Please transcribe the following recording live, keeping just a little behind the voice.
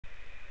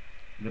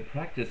The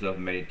practice of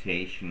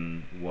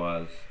meditation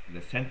was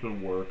the central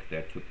work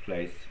that took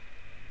place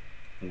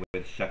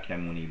with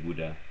Shakyamuni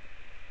Buddha.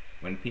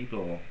 When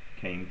people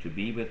came to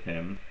be with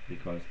him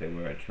because they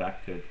were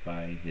attracted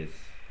by his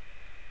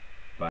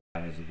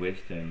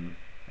wisdom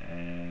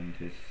and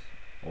his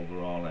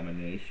overall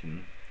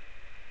emanation,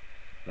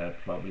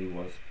 that probably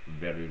was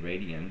very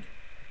radiant,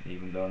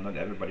 even though not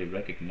everybody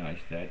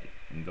recognized that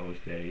in those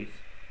days.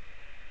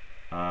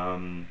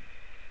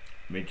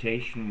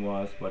 Meditation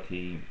was what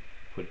he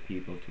put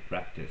people to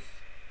practice.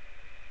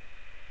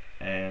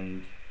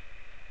 And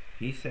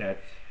he said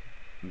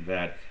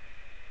that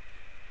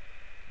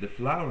the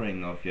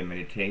flowering of your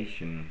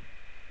meditation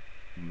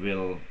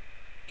will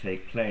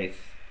take place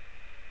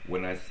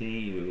when I see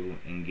you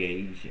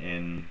engage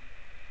in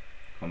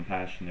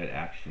compassionate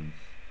actions.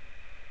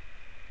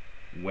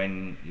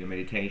 When your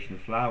meditation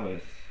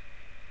flowers,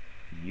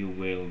 you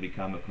will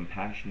become a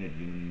compassionate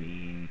human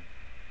being,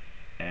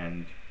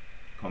 and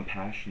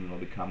compassion will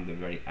become the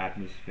very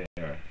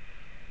atmosphere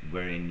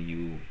wherein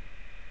you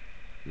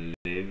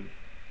live,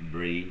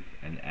 breathe,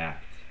 and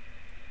act.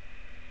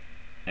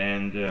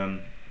 And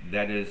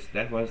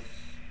that was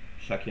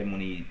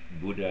Shakyamuni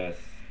Buddha's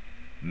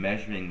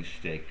measuring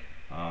stick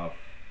of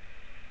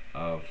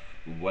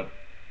what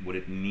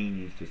it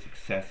means to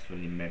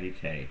successfully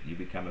meditate. You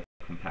become a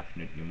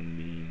compassionate human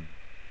being.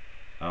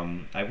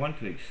 I want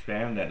to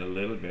expand that a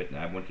little bit, and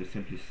I want to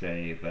simply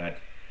say that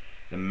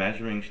the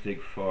measuring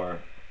stick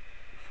for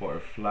a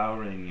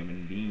flowering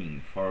human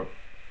being, for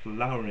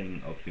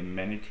flowering of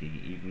humanity,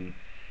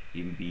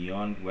 even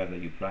beyond whether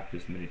you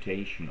practice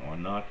meditation or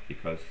not,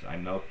 because I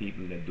know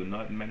people that do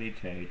not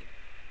meditate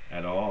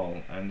at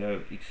all, and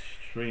they're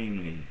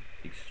extremely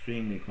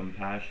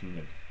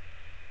compassionate,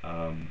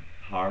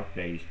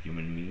 heart-based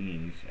human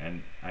beings.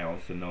 And I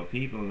also know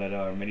people that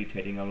are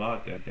meditating a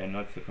lot that they're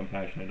not so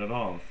compassionate at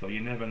all, so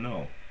you never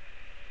know.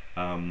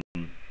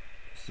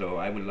 So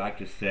I would like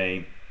to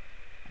say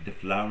the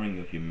flowering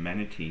of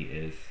humanity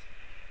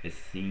is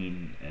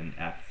seen in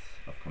acts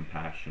of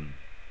compassion.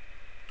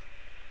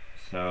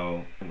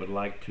 So I would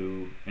like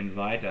to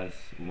invite us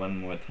one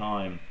more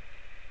time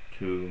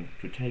to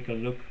take a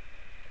look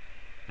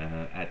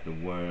at the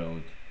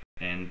world,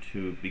 and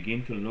to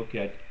begin to look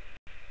at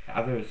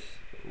others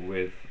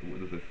with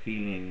the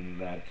feeling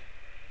that,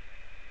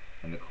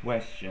 and the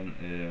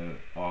question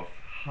of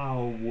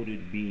how would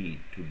it be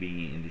to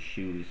be in the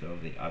shoes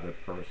of the other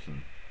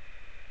person,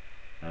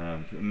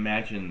 to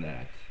imagine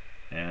that,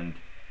 and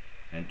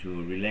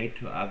to relate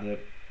to other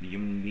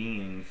human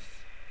beings,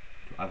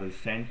 to other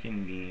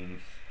sentient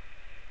beings,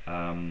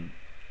 in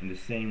the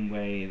same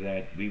way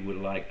that we would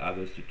like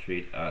others to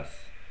treat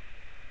us.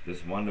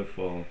 This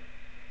wonderful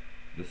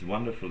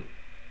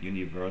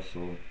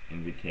universal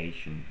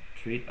invitation: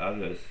 treat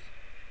others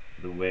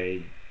the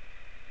way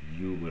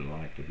you would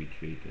like to be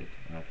treated.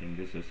 And I think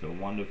this is a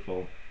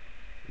wonderful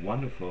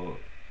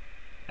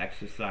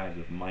exercise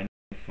of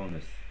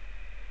mindfulness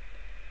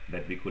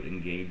that we could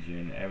engage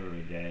in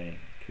every day.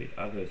 Treat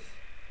others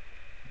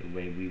the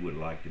way we would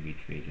like to be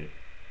treated.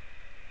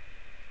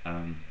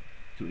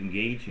 To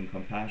engage in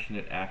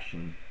compassionate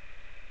action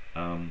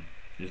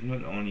is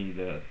not only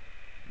the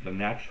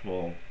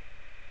natural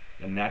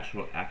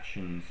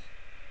actions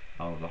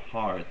of the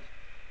heart,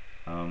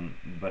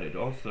 but it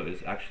also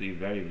is actually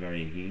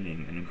very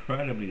healing and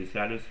incredibly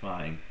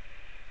satisfying.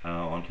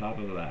 On top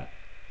of that,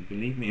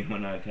 believe me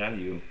when I tell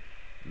you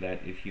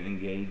that if you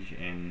engage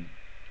in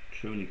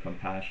truly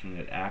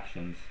compassionate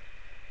actions,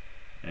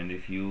 and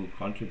if you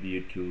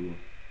contribute to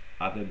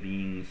other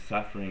beings'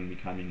 suffering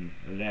becoming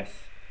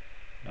less,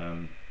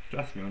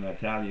 trust me when I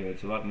tell you,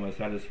 it's a lot more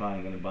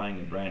satisfying than buying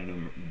a brand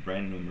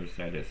new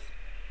Mercedes.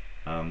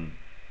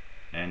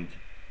 And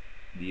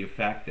the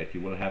effect that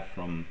you will have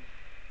from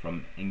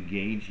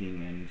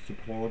engaging and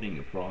supporting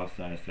a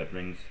process that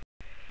brings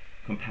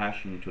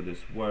compassion to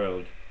this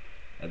world,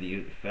 the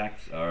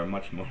effects are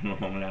much more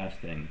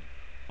long-lasting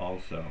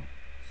also.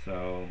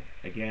 So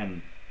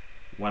again,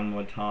 one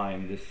more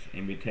time, this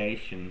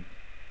invitation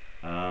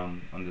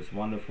on this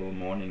wonderful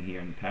morning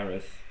here in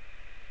Paris.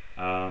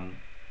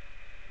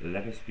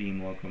 Let us be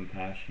more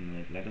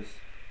compassionate. Let us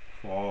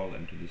fall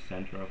into the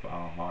center of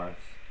our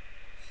hearts,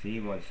 see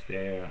what's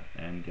there,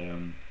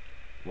 and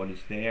what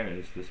is there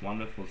is this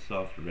wonderful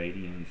soft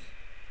radiance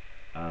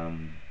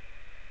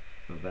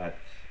that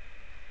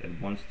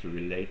wants to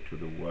relate to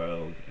the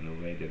world in a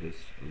way that is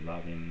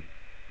loving,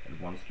 and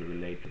wants to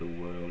relate to the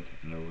world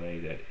in a way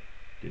that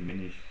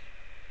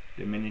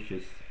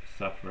diminishes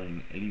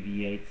suffering,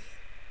 alleviates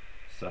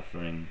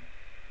suffering.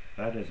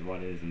 That is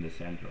what is in the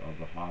center of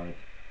the heart.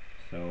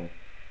 So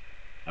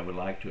I would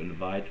like to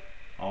invite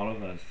all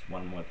of us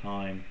one more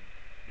time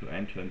to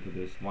enter into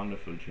this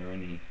wonderful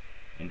journey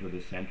into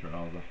the center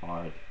of the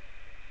heart.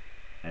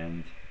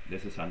 And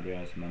this is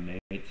Andreas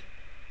Mamet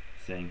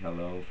saying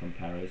hello from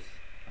Paris.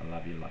 I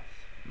love you lots.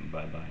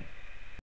 Bye bye.